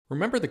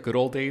Remember the good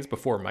old days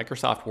before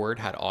Microsoft Word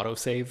had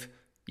autosave?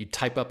 You'd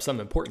type up some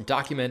important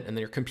document and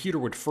then your computer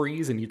would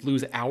freeze and you'd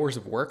lose hours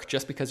of work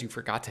just because you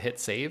forgot to hit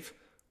save?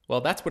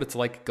 Well, that's what it's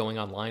like going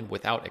online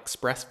without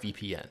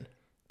ExpressVPN.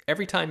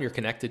 Every time you're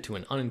connected to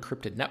an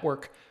unencrypted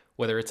network,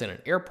 whether it's in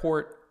an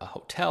airport, a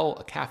hotel,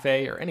 a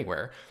cafe, or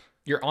anywhere,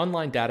 your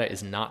online data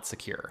is not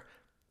secure.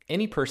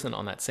 Any person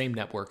on that same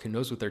network who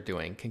knows what they're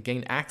doing can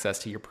gain access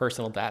to your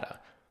personal data.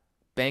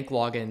 Bank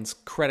logins,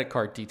 credit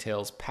card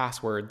details,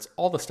 passwords,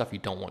 all the stuff you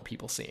don't want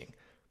people seeing.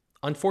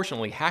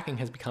 Unfortunately, hacking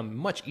has become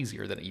much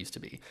easier than it used to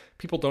be.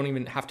 People don't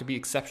even have to be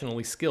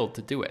exceptionally skilled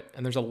to do it,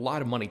 and there's a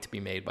lot of money to be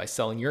made by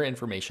selling your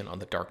information on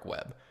the dark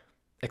web.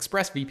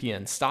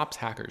 ExpressVPN stops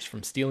hackers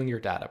from stealing your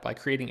data by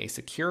creating a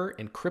secure,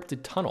 encrypted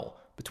tunnel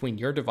between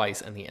your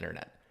device and the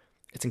internet.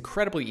 It's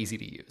incredibly easy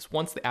to use.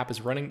 Once the app is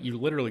running, you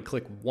literally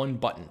click one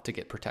button to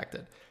get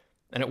protected.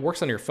 And it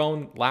works on your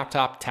phone,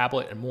 laptop,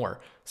 tablet, and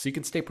more, so you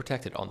can stay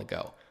protected on the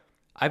go.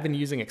 I've been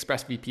using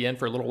ExpressVPN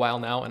for a little while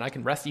now, and I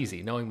can rest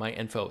easy knowing my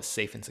info is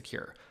safe and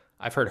secure.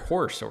 I've heard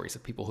horror stories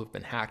of people who've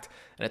been hacked,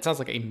 and it sounds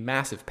like a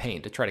massive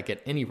pain to try to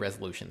get any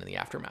resolution in the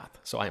aftermath,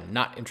 so I am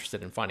not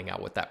interested in finding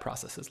out what that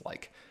process is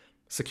like.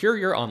 Secure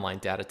your online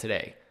data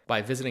today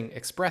by visiting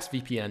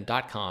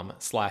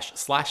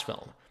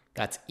expressvpn.com/film.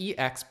 That's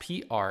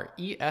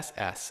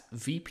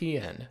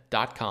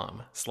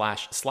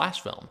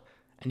expressvpn.com//film.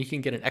 And you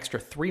can get an extra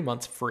 3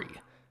 months free.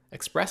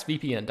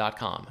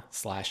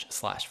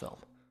 expressvpn.com//film.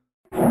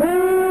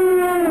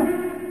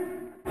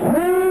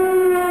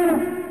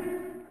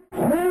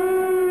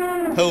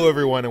 Hello,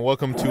 everyone, and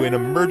welcome to an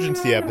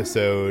emergency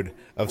episode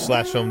of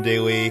Slash Film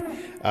Daily.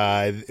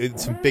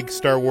 Some big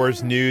Star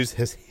Wars news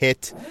has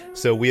hit,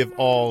 so we have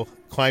all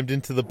climbed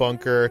into the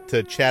bunker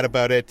to chat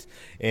about it.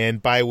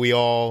 And by we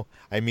all,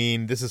 I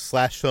mean this is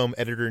Slash Film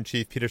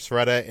Editor-in-Chief Peter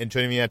Serrata, and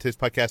joining me on today's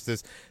podcast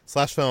is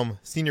Slash Film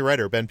Senior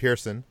Writer Ben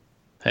Pearson.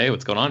 Hey,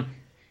 what's going on?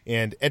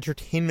 And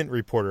entertainment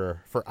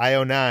reporter for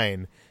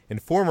IO9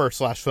 and former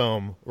Slash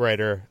Film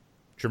writer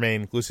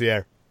Jermaine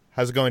Glucier.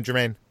 How's it going,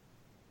 Jermaine?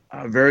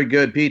 Very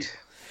good, Pete.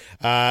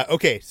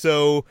 Okay,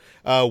 so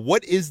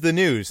what is the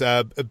news?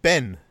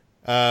 Ben,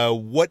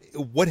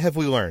 what have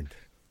we learned?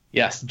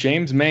 Yes,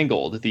 James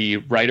Mangold, the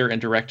writer and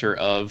director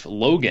of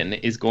Logan,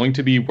 is going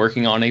to be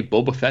working on a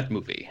Boba Fett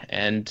movie.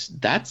 And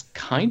that's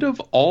kind of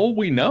all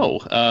we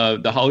know.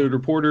 The Hollywood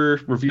Reporter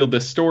revealed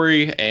this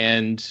story,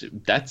 and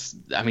it's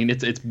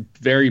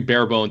very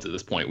bare bones at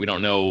this point. We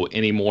don't know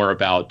any more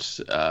about...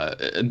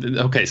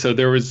 Okay, so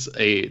there were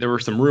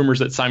some rumors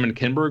that Simon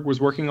Kinberg was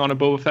working on a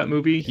Boba Fett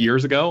movie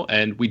years ago,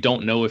 and we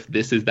don't know if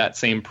this is that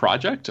same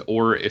project,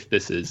 or if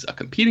this is a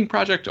competing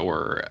project,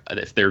 or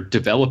if they're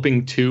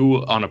developing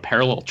two on a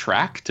parallel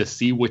track to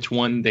see which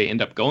one they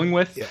end up going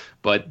with. Yeah.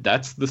 But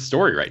that's the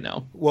story right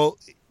now. Well,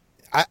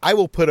 I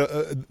will put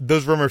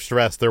those rumors to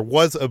rest. There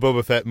was a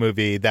Boba Fett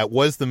movie. That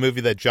was the movie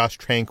that Josh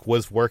Trank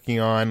was working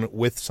on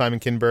with Simon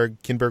Kinberg.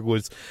 Kinberg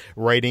was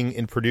writing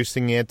and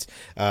producing it.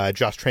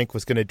 Josh Trank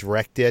was going to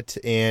direct it,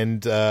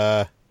 and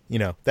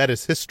that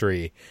is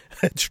history.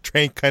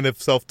 Trank kind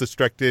of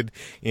self-destructed,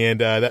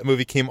 and that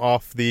movie came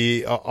off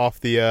the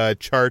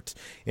chart,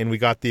 and we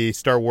got the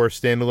Star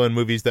Wars standalone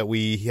movies that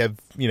we have,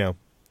 the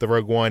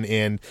Rogue One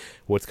and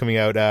what's coming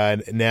out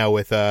now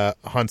with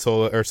Han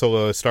Solo or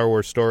Solo, a Star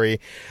Wars story.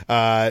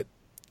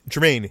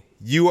 Jermaine,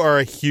 you are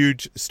a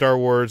huge Star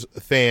Wars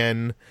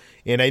fan,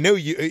 and I know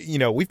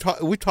we've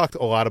talked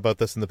a lot about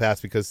this in the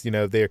past because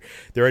there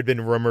had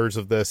been rumors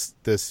of this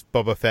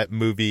Boba Fett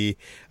movie.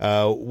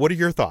 What are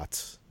your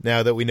thoughts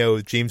now that we know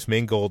James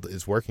Mangold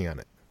is working on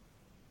it?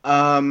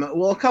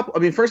 Well,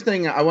 first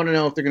thing, I want to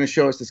know if they're going to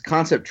show us this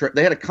concept.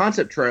 They had a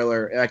concept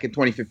trailer back in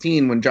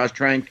 2015 when Josh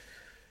Trank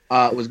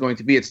was going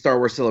to be at Star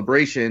Wars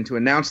Celebration to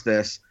announce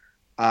this,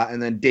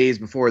 and then days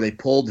before they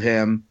pulled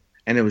him,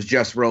 and it was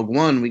just Rogue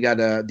One. We got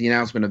the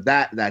announcement of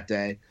that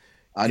day.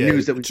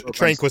 News that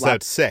Trank was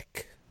out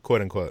sick,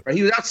 quote unquote. Right,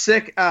 he was out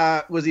sick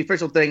was the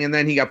official thing, and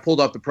then he got pulled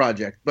off the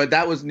project. But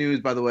that was news,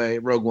 by the way,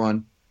 Rogue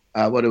One,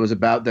 what it was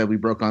about that we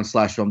broke on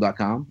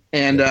slashfilm.com.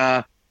 And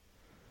so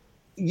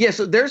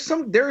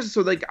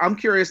I'm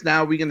curious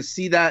now. Are we going to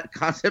see that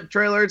concept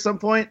trailer at some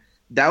point?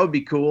 That would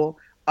be cool.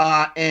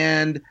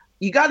 And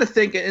you got to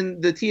think, and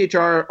the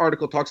THR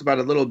article talks about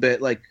it a little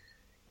bit, like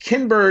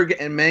Kinberg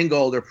and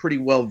Mangold are pretty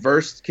well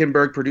versed.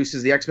 Kinberg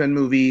produces the X-Men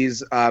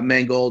movies.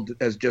 Mangold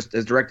has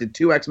directed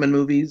 2 X-Men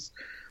movies.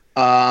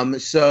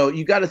 So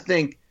you got to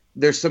think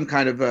there's some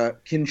kind of a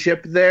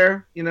kinship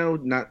there,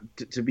 not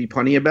to be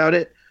punny about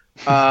it.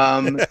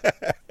 And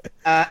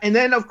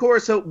then, of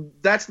course, so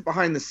that's the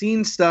behind the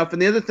scenes stuff.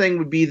 And the other thing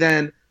would be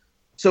then,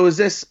 so is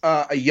this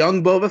a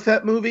young Boba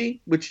Fett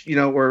movie, which,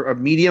 or a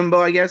medium,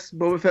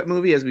 Boba Fett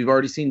movie, as we've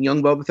already seen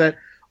young Boba Fett?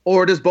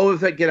 Or does Boba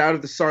Fett get out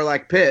of the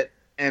Sarlacc pit,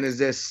 and is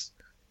this,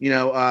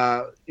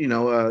 a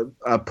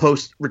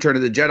post Return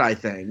of the Jedi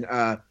thing?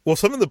 Well,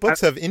 some of the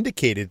books have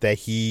indicated that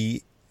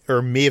he,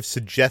 or may have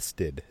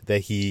suggested that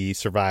he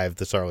survived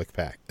the Sarlacc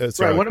pit.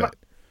 Right.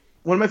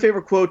 One of my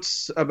favorite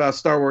quotes about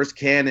Star Wars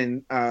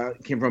canon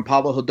came from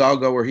Pablo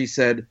Hidalgo, where he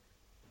said,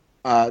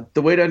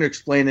 The way to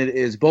explain it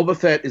is Boba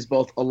Fett is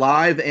both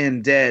alive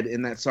and dead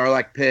in that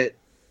Sarlacc pit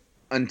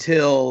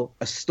until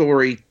a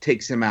story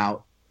takes him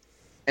out.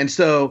 And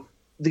so,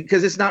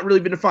 because it's not really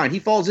been defined, he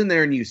falls in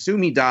there and you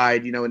assume he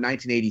died, in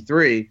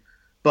 1983.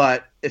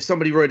 But if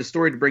somebody wrote a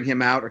story to bring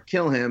him out or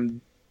kill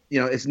him,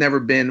 it's never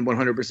been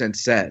 100%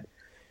 said,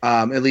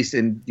 at least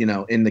in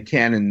the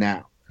canon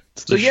now.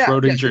 It's the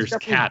Schrodinger's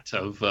cat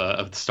of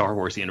the Star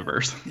Wars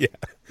universe.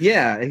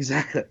 Yeah,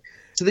 exactly.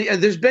 So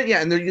there's been,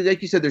 and there,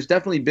 like you said, there's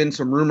definitely been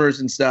some rumors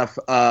and stuff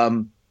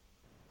of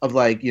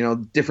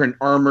different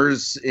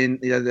armors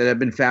that have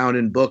been found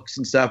in books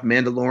and stuff,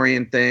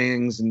 Mandalorian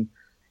things, and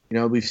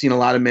we've seen a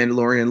lot of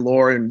Mandalorian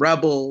lore in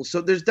Rebels.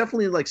 So there's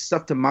definitely like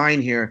stuff to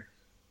mine here.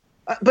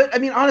 But I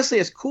mean, honestly,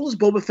 as cool as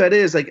Boba Fett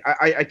is, like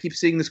I keep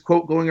seeing this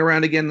quote going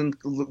around again in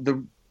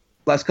the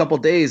last couple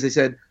of days. They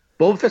said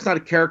Boba Fett's not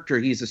a character;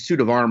 he's a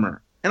suit of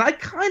armor, and I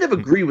kind of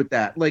agree with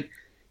that. Like,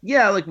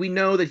 yeah, like we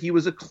know that he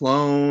was a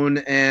clone,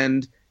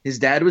 and his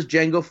dad was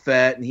Jango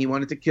Fett, and he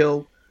wanted to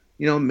kill,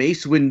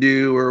 Mace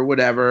Windu or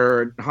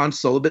whatever, Han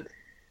Solo. But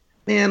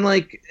man,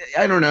 like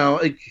I don't know,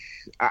 like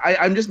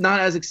I'm just not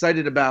as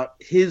excited about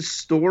his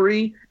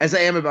story as I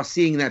am about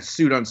seeing that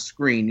suit on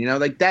screen.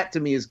 Like that to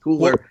me is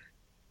cooler.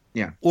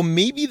 Yeah. Well,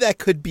 maybe that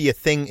could be a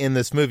thing in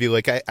this movie.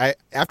 Like, I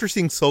after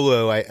seeing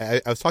Solo, I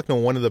was talking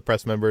to one of the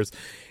press members,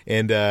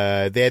 and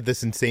they had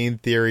this insane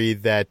theory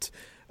that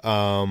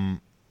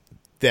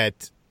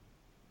that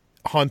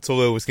Han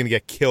Solo was going to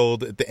get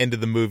killed at the end of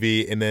the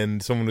movie, and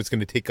then someone was going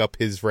to take up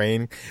his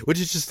reign, which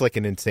is just like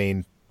an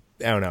insane.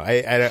 I don't know.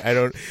 I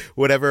don't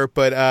whatever,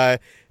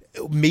 but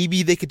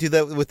maybe they could do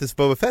that with this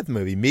Boba Fett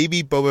movie.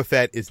 Maybe Boba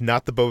Fett is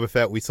not the Boba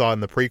Fett we saw in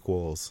the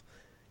prequels.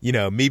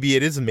 Maybe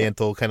it is a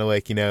mantle, kind of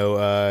like,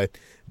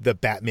 the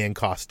Batman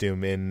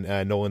costume in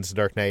Nolan's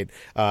Dark Knight.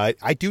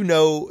 I do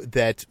know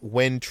that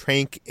when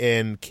Trank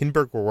and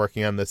Kinberg were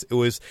working on this, it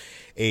was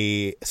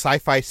a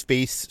sci-fi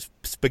space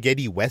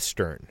spaghetti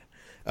western,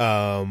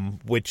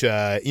 which,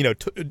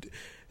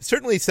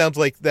 certainly sounds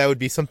like that would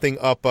be something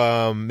up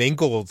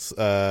Mangold's,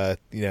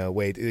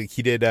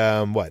 he did,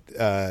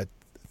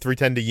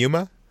 3:10 to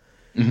Yuma?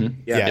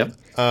 Mm-hmm. Yeah.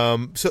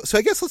 Yep. So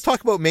I guess let's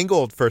talk about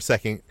Mangold for a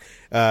second,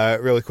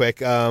 really quick.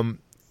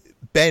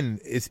 Ben,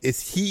 is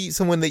he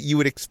someone that you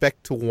would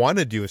expect to want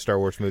to do a Star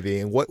Wars movie,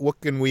 and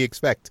what can we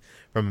expect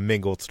from a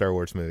Mangold Star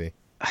Wars movie?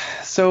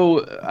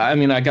 So, I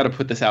mean, I got to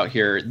put this out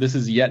here. This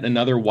is yet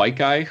another white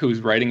guy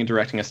who's writing and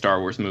directing a Star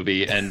Wars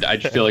movie, and I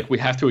just feel like we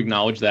have to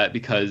acknowledge that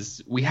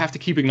because we have to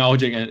keep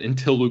acknowledging it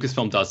until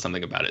Lucasfilm does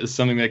something about it. It's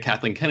something that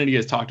Kathleen Kennedy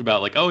has talked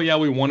about, like, oh yeah,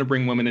 we want to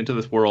bring women into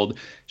this world.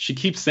 She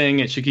keeps saying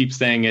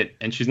it,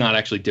 and she's not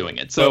actually doing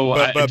it. So,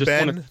 but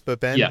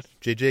Ben, yeah.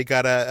 JJ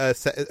got a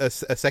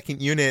second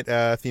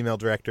unit female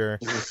director.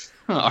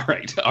 All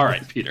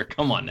right, Peter,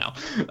 come on now.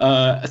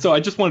 So I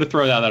just wanted to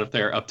throw that out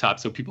there up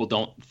top so people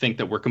don't think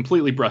that we're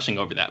completely brushing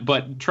over that.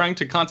 But trying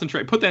to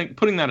concentrate,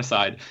 putting that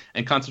aside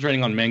and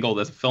concentrating on Mangold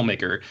as a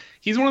filmmaker,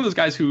 he's one of those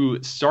guys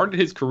who started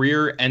his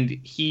career, and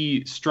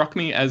he struck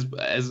me as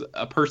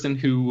a person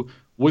who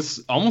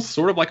was almost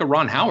sort of like a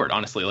Ron Howard,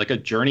 honestly, like a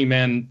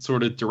journeyman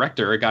sort of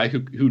director, a guy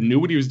who knew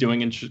what he was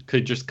doing and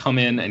could just come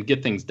in and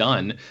get things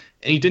done.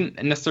 And he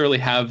didn't necessarily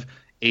have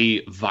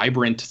a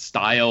vibrant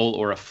style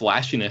or a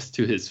flashiness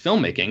to his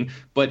filmmaking.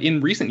 But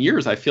in recent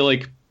years, I feel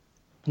like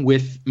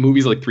with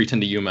movies like 3:10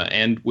 to Yuma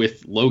and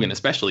with Logan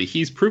especially,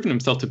 he's proven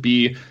himself to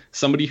be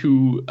somebody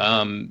who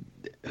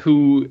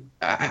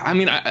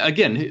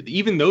again,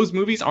 even those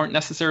movies aren't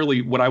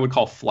necessarily what I would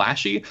call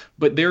flashy,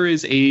 but there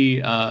is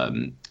a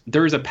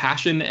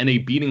passion and a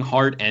beating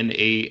heart and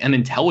an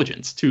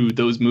intelligence to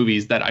those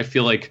movies that I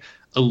feel like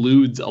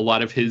eludes a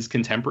lot of his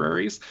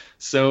contemporaries.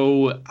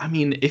 So, I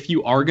mean, if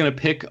you are going to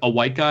pick a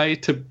white guy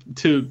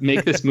to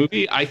make this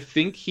movie, I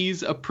think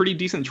he's a pretty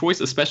decent choice,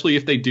 especially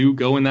if they do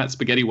go in that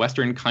spaghetti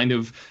western kind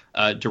of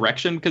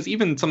direction. Because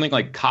even something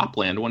like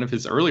Copland, one of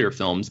his earlier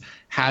films,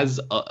 has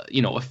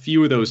a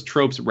few of those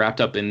tropes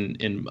wrapped up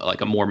in like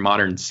a more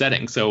modern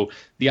setting. So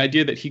the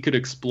idea that he could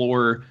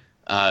explore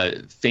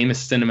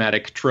famous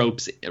cinematic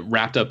tropes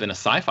wrapped up in a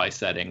sci-fi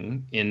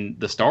setting in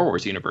the Star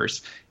Wars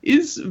universe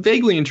is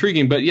vaguely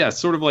intriguing. But yeah,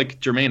 sort of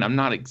like Jermaine, I'm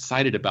not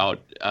excited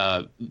about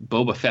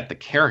Boba Fett, the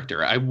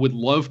character. I would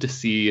love to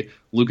see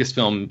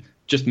Lucasfilm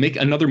just make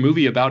another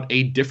movie about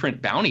a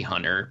different bounty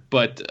hunter.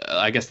 But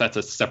I guess that's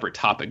a separate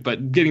topic.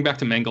 But getting back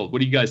to Mangold,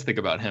 what do you guys think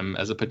about him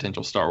as a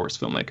potential Star Wars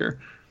filmmaker?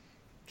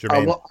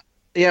 Jermaine?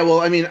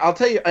 I mean, I'll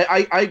tell you,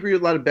 I agree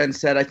with a lot of Ben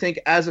said. I think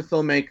as a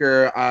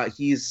filmmaker,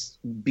 he's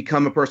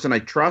become a person I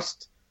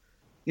trust.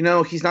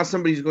 He's not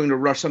somebody who's going to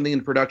rush something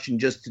into production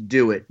just to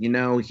do it.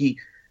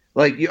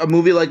 Like a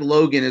movie like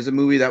Logan is a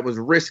movie that was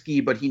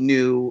risky, but he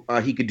knew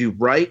he could do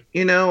right,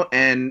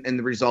 and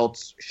the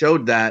results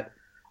showed that.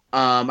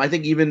 I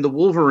think even the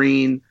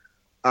Wolverine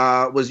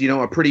was,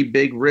 a pretty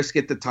big risk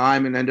at the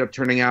time and ended up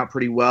turning out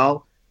pretty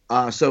well.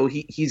 So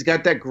he's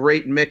got that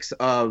great mix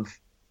of,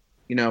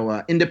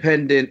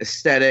 independent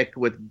aesthetic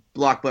with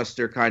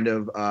blockbuster kind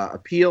of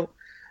appeal.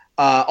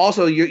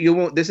 Also, you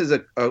won't. This is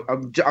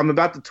I'm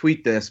about to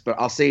tweet this, but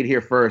I'll say it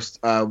here first,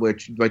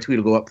 which my tweet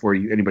will go up before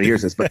anybody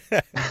hears this. But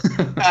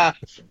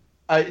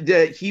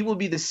he will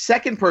be the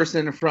second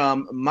person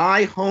from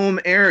my home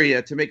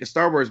area to make a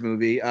Star Wars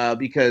movie,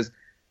 because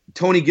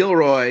Tony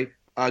Gilroy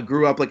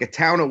grew up like a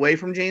town away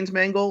from James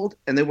Mangold,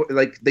 and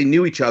they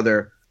knew each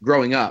other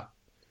growing up.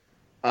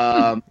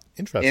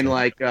 Interesting.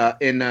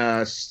 In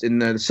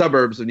the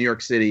suburbs of New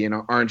York City, in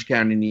Orange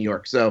County, New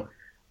York. So,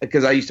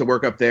 because I used to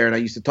work up there, and I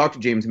used to talk to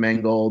James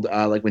Mangold,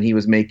 like when he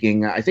was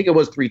making, I think it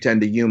was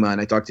 3:10 to Yuma,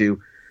 and I talked to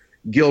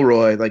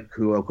Gilroy,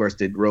 who of course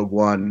did Rogue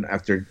One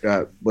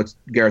after what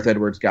Gareth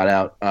Edwards got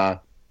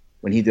out,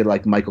 when he did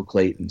like Michael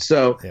Clayton.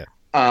 So,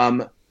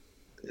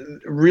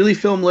 really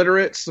film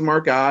literate,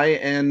 smart guy,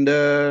 and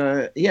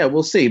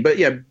we'll see. But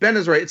yeah, Ben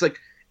is right.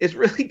 It's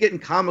really getting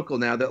comical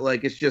now that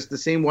it's just the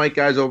same white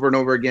guys over and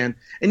over again.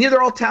 And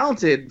they're all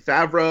talented.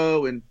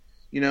 Favreau and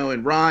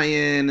and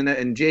Ryan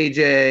and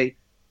JJ,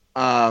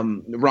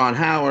 Ron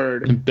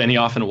Howard, and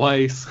Benioff and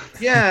Weiss.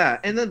 Yeah,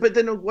 but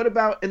then what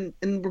about and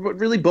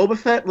really Boba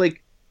Fett?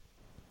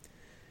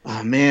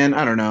 Oh man,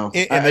 I don't know.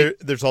 And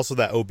there's also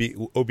that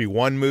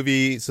Obi-Wan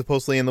movie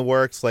supposedly in the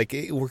works.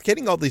 We're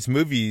getting all these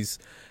movies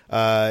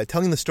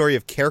telling the story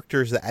of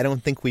characters that I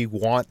don't think we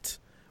want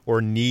or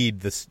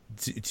need this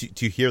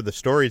to hear the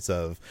stories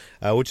of,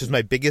 which is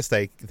my biggest,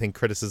 I think,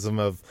 criticism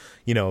of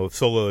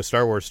Solo, a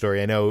Star Wars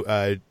story. I know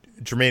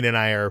Jermaine and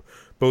I are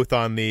both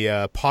on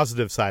the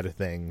positive side of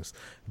things,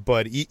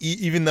 but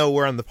even though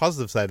we're on the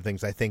positive side of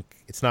things, I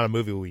think it's not a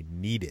movie we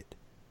needed.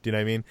 Do you know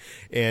what I mean?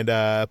 And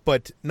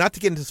but not to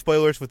get into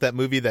spoilers with that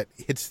movie that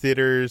hits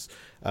theaters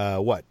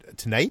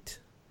tonight?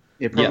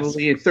 Yeah,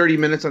 probably 30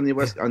 minutes on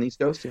the East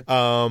Coast. Yeah.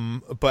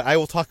 But I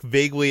will talk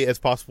vaguely as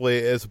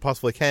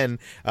possibly can.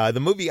 The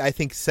movie, I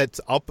think,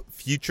 sets up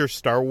future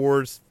Star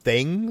Wars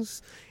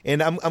things,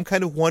 and I'm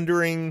kind of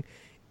wondering.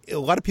 A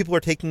lot of people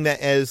are taking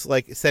that as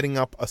setting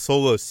up a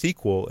Solo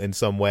sequel in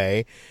some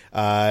way.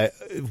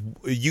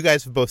 You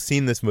guys have both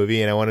seen this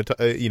movie, and I want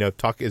to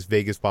talk as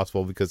vague as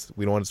possible because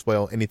we don't want to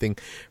spoil anything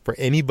for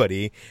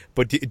anybody.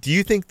 But do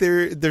you think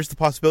there's the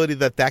possibility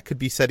that could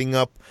be setting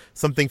up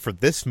something for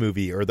this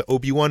movie or the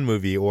Obi-Wan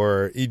movie,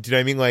 or do you know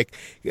what I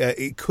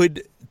mean?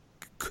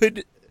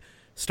 Could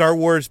Star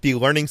Wars be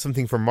learning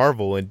something from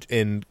Marvel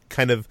and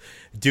kind of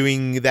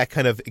doing that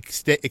kind of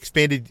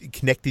expanded,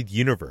 connected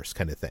universe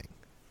kind of thing?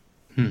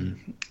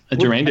 Jermaine,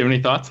 do you have any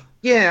thoughts?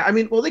 Yeah, I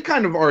mean, well, they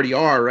kind of already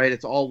are, right?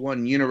 It's all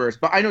one universe,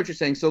 but I know what you're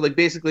saying. So,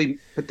 basically,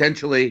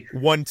 potentially,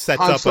 one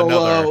sets Han up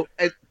Solo,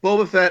 another.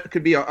 Boba Fett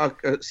could be a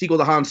sequel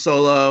to Han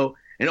Solo,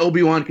 and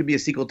Obi-Wan could be a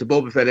sequel to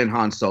Boba Fett and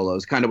Han Solo.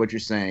 Is kind of what you're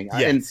saying.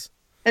 Yes.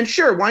 And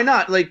sure, why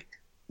not?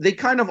 They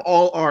kind of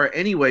all are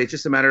anyway. It's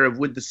just a matter of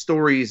would the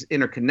stories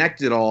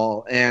interconnect at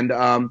all. And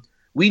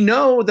we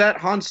know that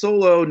Han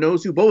Solo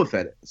knows who Boba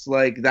Fett is.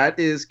 That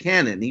is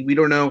canon. We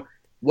don't know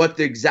what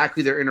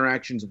exactly their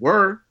interactions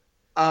were.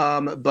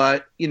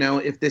 But,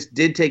 if this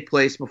did take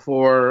place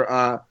before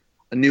A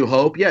New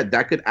Hope, yeah,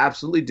 that could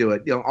absolutely do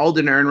it.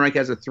 Alden Ehrenreich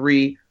has a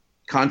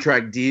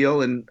 3-contract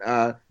deal, and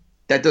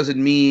that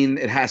doesn't mean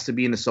it has to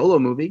be in a Solo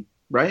movie,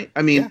 right?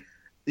 I mean,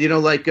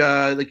 like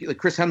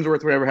Chris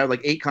Hemsworth, whatever, had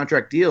 8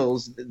 contract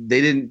deals.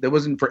 That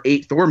wasn't for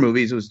 8 Thor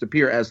movies. It was to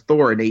appear as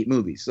Thor in 8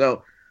 movies.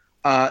 So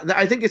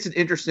I think it's an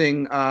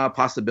interesting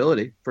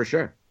possibility for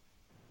sure.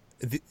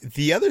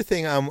 The other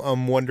thing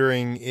I'm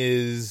wondering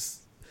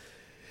is,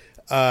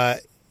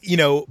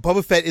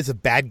 Boba Fett is a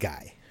bad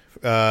guy,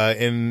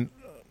 in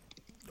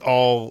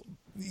all,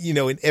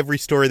 in every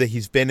story that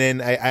he's been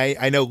in.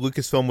 I know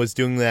Lucasfilm was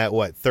doing that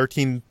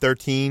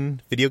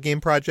 1313 video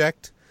game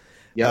project,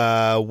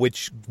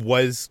 which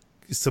was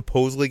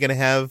supposedly going to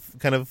have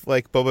kind of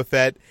Boba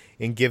Fett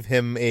and give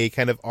him a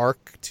kind of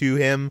arc to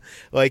him.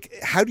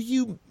 How do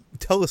you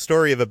tell the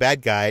story of a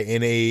bad guy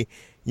in a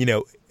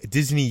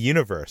Disney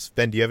universe?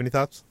 Ben, do you have any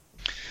thoughts?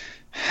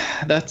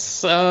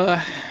 That's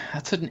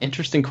an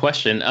interesting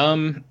question.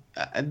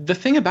 The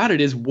thing about it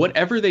is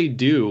whatever they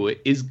do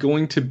is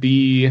going to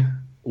be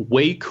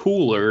way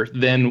cooler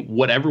than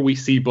whatever we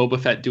see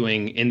Boba Fett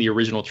doing in the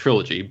original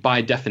trilogy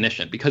by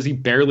definition, because he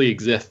barely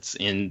exists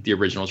in the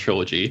original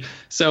trilogy.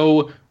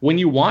 So when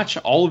you watch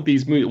all of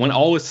these movies, when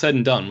all is said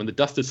and done, when the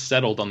dust is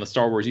settled on the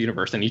Star Wars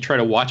universe and you try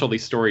to watch all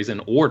these stories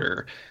in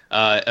order,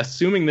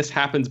 assuming this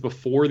happens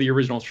before the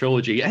original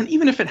trilogy, and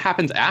even if it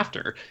happens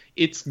after,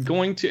 it's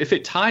going to, if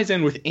it ties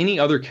in with any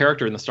other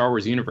character in the Star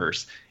Wars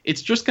universe,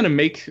 it's just going to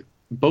make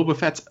Boba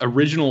Fett's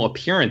original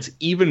appearance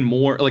even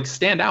more,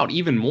 stand out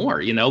even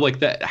more,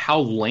 that how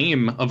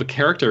lame of a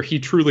character he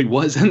truly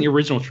was in the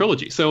original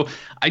trilogy. So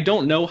I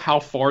don't know how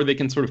far they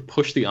can sort of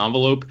push the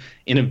envelope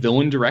in a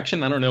villain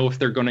direction. I don't know if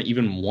they're going to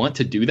even want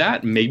to do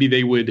that. Maybe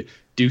they would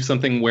do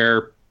something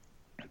where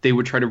they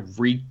would try to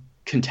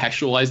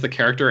recontextualize the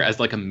character as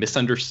a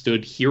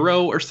misunderstood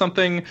hero or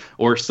something,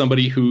 or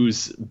somebody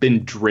who's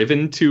been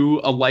driven to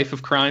a life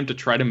of crime to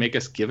try to make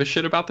us give a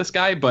shit about this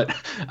guy. But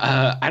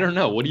I don't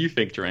know. What do you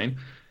think, Terrain?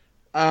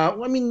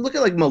 Well, I mean, look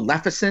at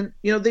Maleficent.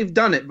 They've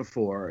done it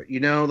before.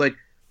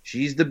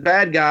 she's the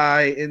bad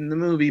guy in the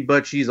movie,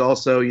 but she's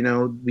also, she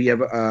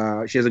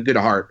has a good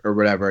heart or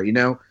whatever,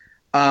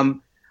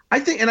 I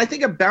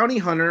think a bounty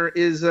hunter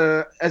is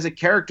as a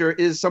character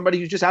is somebody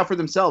who's just out for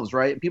themselves,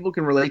 right? And people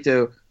can relate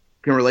to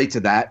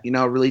that,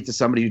 relate to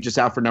somebody who's just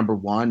out for number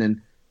one,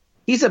 and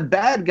he's a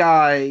bad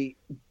guy,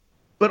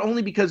 but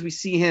only because we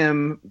see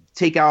him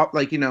take out,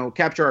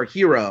 capture our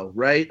hero,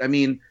 right? I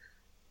mean,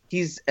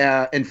 he's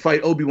and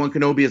fight Obi-Wan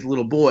Kenobi as a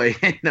little boy,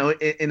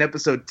 in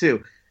episode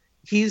 2.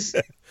 He's,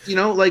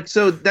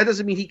 so that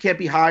doesn't mean he can't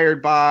be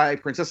hired by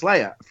Princess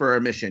Leia for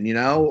a mission,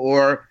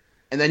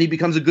 and then he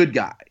becomes a good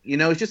guy.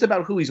 It's just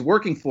about who he's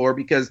working for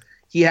because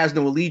he has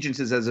no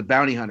allegiances as a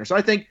bounty hunter. So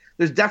I think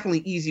there's definitely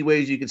easy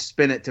ways you could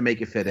spin it to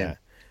make it fit in.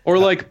 Or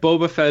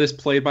Boba Fett is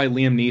played by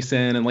Liam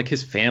Neeson and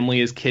his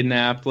family is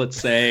kidnapped, let's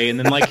say, and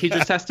then he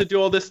just has to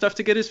do all this stuff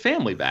to get his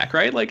family back,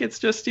 right? It's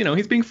just,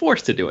 he's being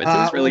forced to do it.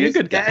 So he's really a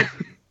good guy.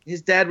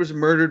 His dad was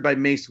murdered by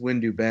Mace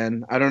Windu,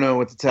 Ben. I don't know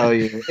what to tell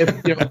you.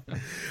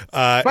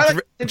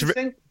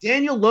 Interesting.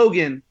 Daniel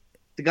Logan,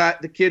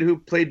 the kid who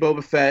played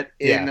Boba Fett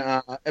in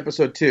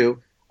episode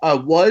 2,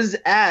 was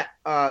at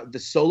the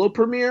Solo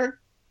premiere,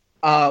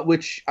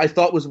 which I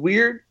thought was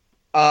weird.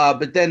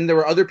 But then there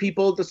were other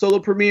people at the Solo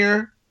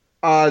premiere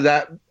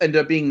that ended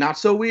up being not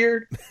so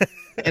weird.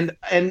 and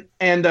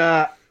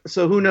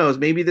so who knows?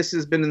 Maybe this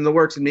has been in the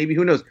works, and maybe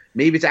who knows?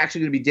 Maybe it's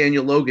actually going to be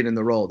Daniel Logan in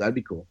the role. That'd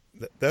be cool.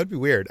 That would be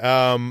weird.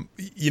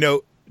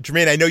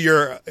 Jermaine, I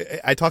know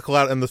I talk a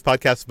lot on this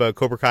podcast about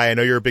Cobra Kai. I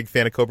know you're a big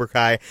fan of Cobra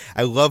Kai.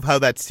 I love how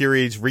that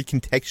series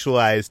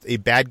recontextualized a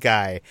bad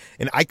guy,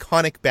 an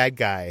iconic bad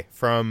guy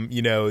from, the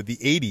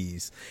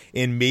 80s,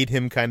 and made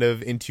him kind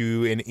of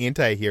into an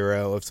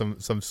anti-hero of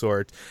some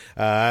sort.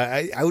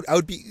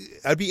 I'd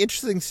be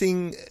interested in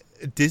seeing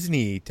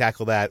Disney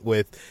tackle that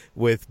with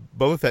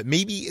Boba Fett.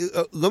 Maybe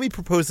let me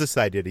propose this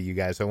idea to you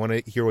guys. I want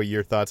to hear what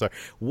your thoughts are.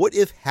 What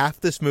if half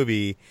this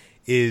movie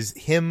is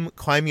him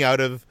climbing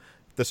out of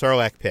the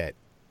Sarlacc pit,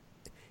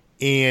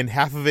 and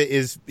half of it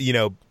is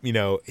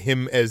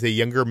him as a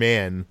younger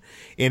man,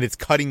 and it's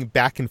cutting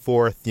back and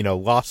forth,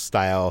 Lost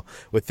style,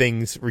 with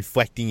things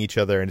reflecting each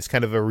other, and it's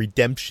kind of a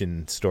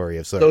redemption story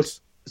of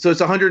sorts. So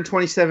it's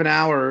 127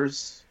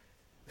 hours.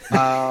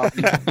 With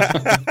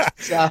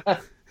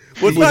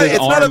his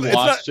arm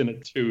washed in a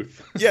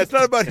tooth. Yeah, it's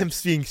not about him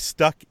being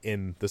stuck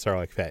in the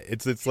Sarlacc pit.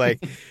 It's like,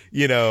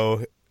 I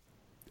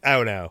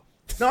don't know.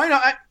 No, I know.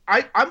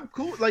 I'm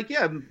cool.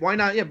 Why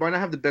not? Yeah, why not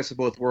have the best of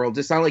both worlds?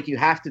 It's not like you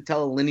have to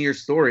tell a linear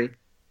story.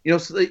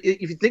 So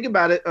if you think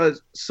about it,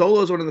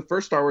 Solo is one of the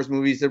first Star Wars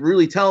movies that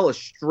really tell a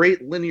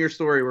straight linear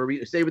story where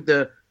we stay with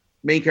the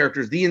main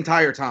characters the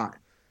entire time.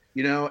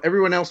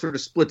 Everyone else sort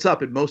of splits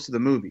up in most of the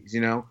movies,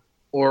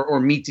 or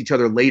meets each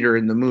other later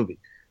in the movie.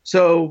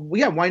 So,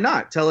 yeah, why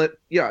not tell it?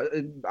 Yeah,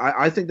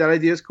 I think that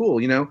idea is cool.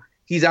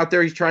 He's out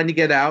there, he's trying to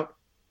get out,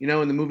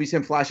 and the movie's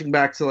him flashing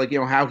back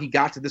to how he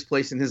got to this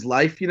place in his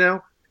life,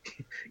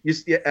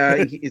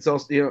 it's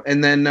also,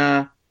 and then,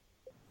 and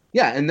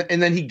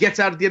then he gets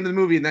out at the end of the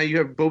movie, and now you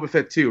have Boba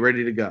Fett 2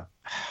 ready to go.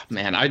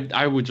 Man,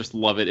 I would just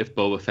love it if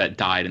Boba Fett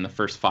died in the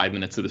first 5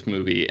 minutes of this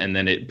movie and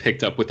then it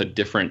picked up with a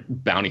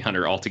different bounty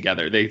hunter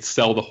altogether. They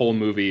sell the whole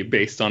movie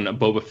based on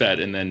Boba Fett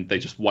and then they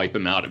just wipe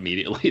him out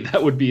immediately.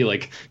 That would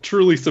be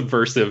truly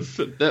subversive.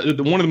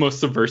 One of the most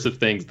subversive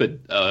things that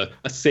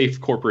a safe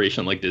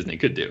corporation like Disney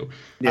could do.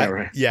 Yeah,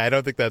 right. I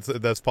don't think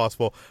that's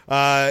possible.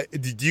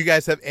 Do you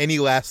guys have any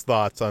last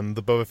thoughts on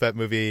the Boba Fett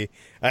movie?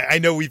 I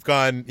know we've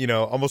gone,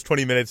 almost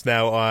 20 minutes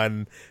now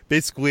on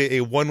basically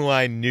a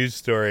one-line news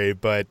story,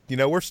 but,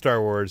 we're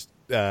Star Wars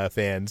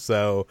fans,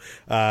 so...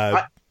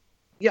 I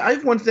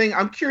have one thing.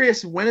 I'm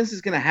curious, when is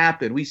this going to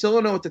happen? We still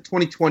don't know what the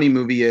 2020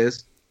 movie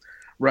is,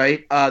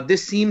 right?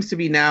 This seems to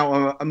be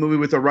now a movie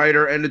with a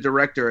writer and a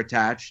director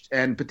attached,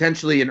 and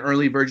potentially an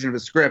early version of a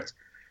script.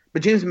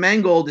 But James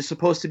Mangold is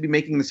supposed to be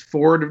making this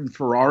Ford and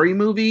Ferrari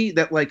movie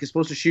that, is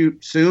supposed to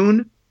shoot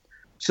soon.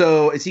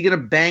 So is he going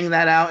to bang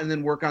that out and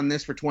then work on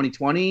this for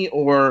 2020?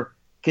 Or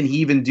can he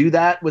even do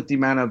that with the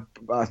amount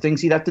of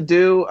things he'd have to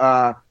do?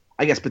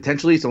 I guess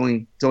potentially it's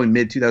only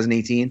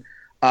mid-2018.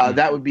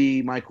 That would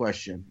be my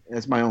question.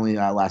 That's my only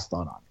last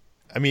thought on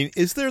it. I mean,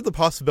 is there the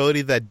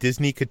possibility that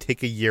Disney could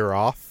take a year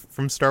off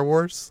from Star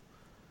Wars?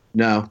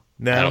 No.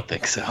 I don't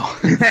think so.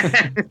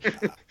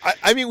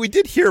 I mean, we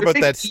did hear about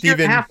that, Stephen.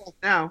 A year and a half off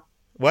now.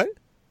 What?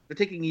 They're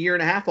taking a year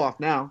and a half off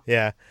now.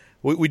 Yeah.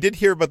 We did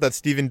hear about that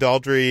Stephen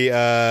Daldry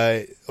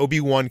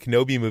Obi-Wan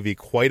Kenobi movie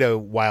quite a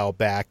while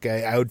back.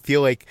 I would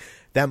feel like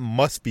that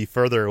must be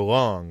further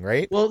along,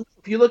 right? Well,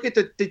 if you look at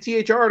the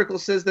THR article,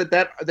 says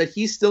that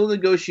he's still in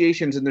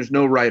negotiations and there's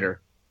no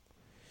writer.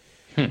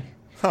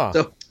 Huh.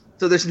 So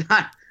there's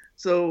not.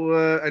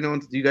 So I know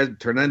you guys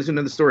turn that into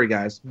another story,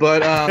 guys.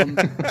 But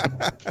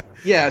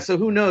yeah. So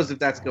who knows if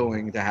that's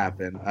going to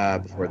happen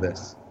before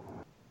this?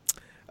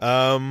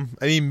 I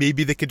mean,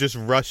 maybe they could just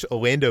rush a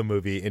Lando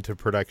movie into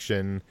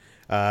production.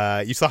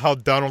 You saw how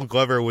Donald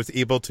Glover was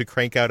able to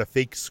crank out a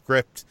fake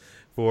script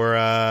for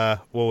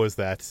what was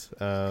that?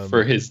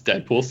 For his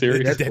Deadpool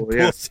series.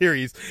 Deadpool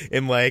series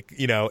in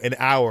an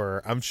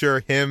hour. I'm sure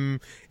him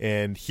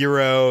and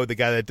Hero, the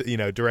guy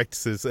that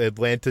directs his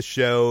Atlanta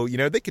show,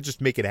 they could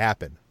just make it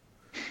happen.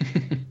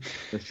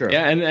 For sure.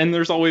 Yeah, and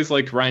there's always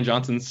like Ryan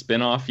Johnson's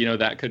spinoff,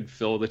 that could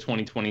fill the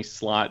 2020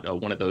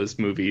 slot, one of those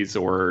movies,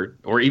 or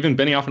even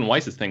Benioff and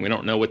Weiss's thing. We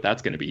don't know what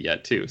that's going to be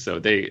yet, too. So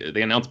they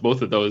announced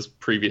both of those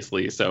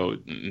previously, so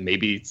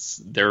maybe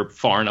they're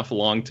far enough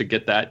along to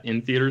get that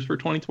in theaters for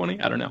 2020.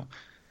 I don't know.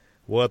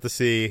 We'll have to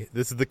see.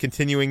 This is the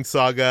continuing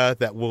saga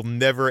that will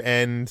never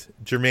end.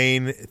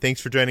 Jermaine, thanks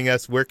for joining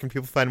us. Where can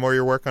people find more of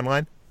your work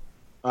online?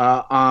 You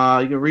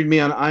can read me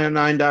on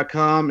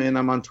io9.com, and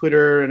I'm on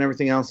Twitter and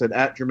everything else at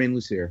Jermaine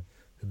Lucier.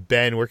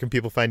 Ben, where can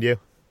people find you?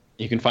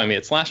 You can find me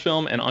at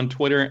 /film and on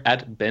Twitter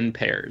at Ben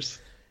Pears.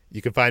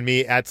 You can find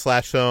me at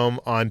 /film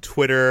on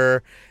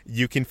Twitter.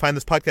 You can find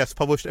this podcast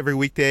published every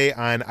weekday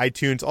on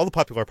iTunes, all the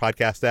popular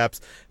podcast apps.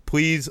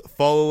 Please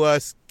follow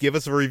us. Give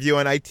us a review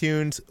on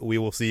iTunes. We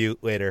will see you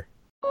later.